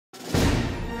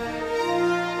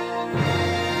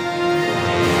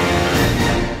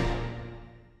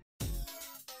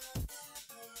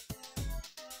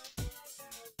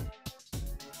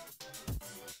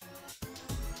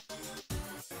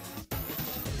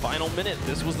final minute.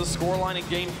 This was the scoreline in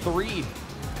Game 3.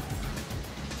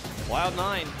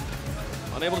 Cloud9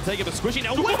 unable to take it, but Squishy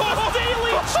now with a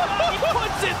daily shot. He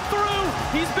puts it through.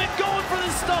 He's been going for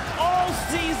this stuff all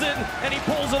season, and he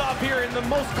pulls it off here in the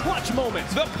most clutch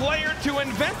moments. The player to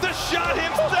invent the shot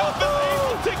himself is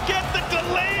able to get the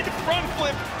delayed front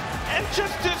flip and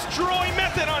just destroy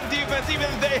Method on defense. Even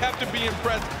they have to be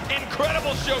impressed.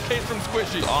 Incredible showcase from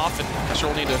Squishy. Off, and Castro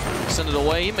will need to send it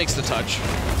away. He makes the touch.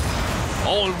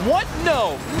 Oh, what?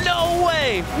 No, no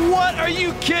way. What? Are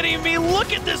you kidding me?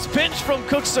 Look at this pinch from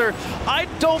Cookster. I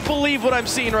don't believe what I'm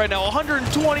seeing right now.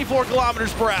 124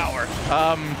 kilometers per hour.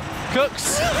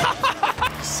 Cooks.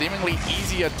 Seemingly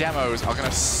easier demos are going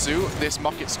to suit this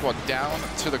Mocket squad down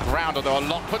to the ground, although a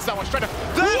lot puts that one straight up.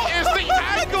 That is the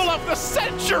angle of the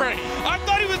century! I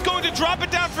thought he was going to drop it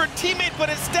down for a teammate, but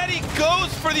instead he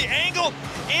goes for the angle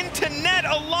into net.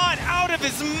 A lot out of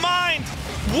his mind.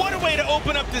 What a way to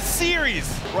open up the series.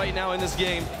 Right now in this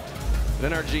game,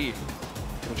 NRG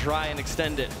can try and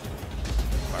extend it.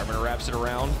 Fireburner wraps it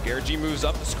around. Garrett moves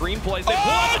up. The screen plays. They pull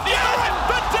out the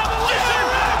the demolition!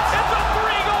 It's a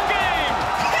 3-goal game!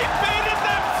 He baited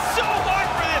them so hard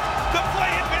for this. The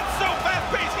play had been so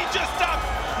fast-paced, he just stopped.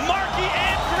 Marky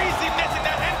and Greasy missing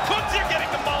that, and Cooks are getting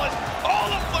demolished. All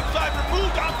of Flip Side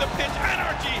removed off the pitch.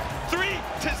 NRG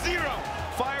 3-0.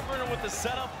 Fireburner with the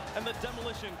setup and the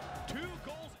demolition. 2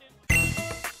 goals in.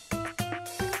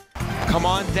 Come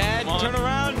on, Dad. Come on. Turn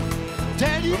around.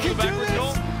 Dad, you can do this.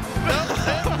 Goal.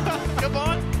 Come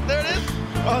on. There it is.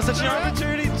 Oh, such an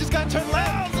opportunity. Just got to turn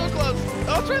left. Oh, so close.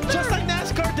 Oh, it's right there. Just like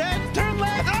NASCAR, Dad. Turn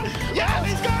left. Oh, yes,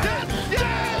 he's got it.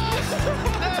 Yes.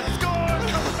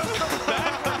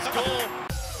 Dad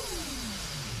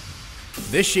scores.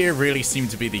 This year really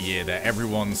seemed to be the year that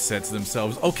everyone said to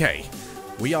themselves, okay,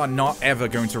 we are not ever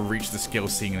going to reach the skill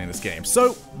ceiling in this game,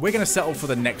 so we're going to settle for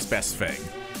the next best thing.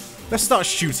 Let's start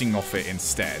shooting off it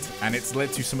instead, and it's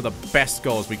led to some of the best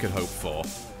goals we could hope for.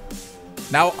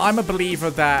 Now, I'm a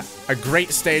believer that a great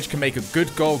stage can make a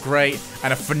good goal great,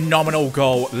 and a phenomenal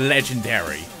goal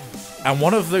legendary. And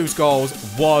one of those goals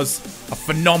was a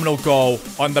phenomenal goal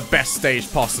on the best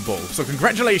stage possible. So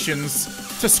congratulations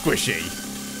to Squishy.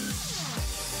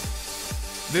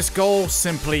 This goal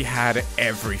simply had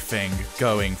everything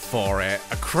going for it.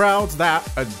 A crowd that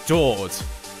adored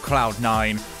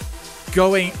Cloud9,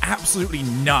 going absolutely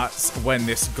nuts when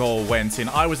this goal went in.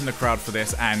 I was in the crowd for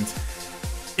this, and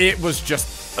it was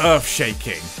just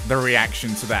earth-shaking, the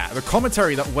reaction to that. The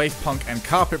commentary that Wavepunk and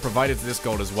Carpet provided to this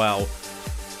goal as well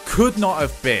could not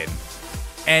have been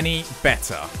any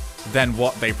better than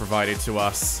what they provided to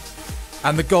us.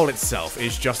 And the goal itself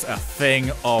is just a thing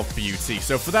of beauty.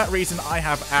 So for that reason, I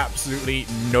have absolutely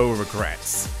no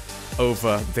regrets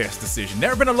over this decision. There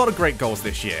have been a lot of great goals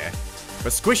this year,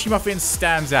 but Squishy Muffin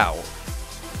stands out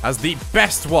as the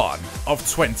best one of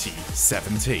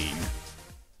 2017.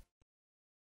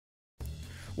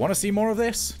 Want to see more of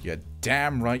this? You're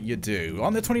damn right you do.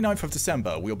 On the 29th of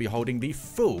December, we'll be holding the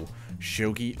full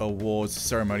Shogie Awards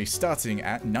ceremony starting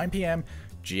at 9 PM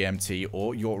GMT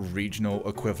or your regional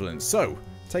equivalent. So,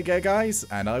 take care guys,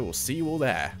 and I will see you all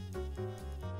there.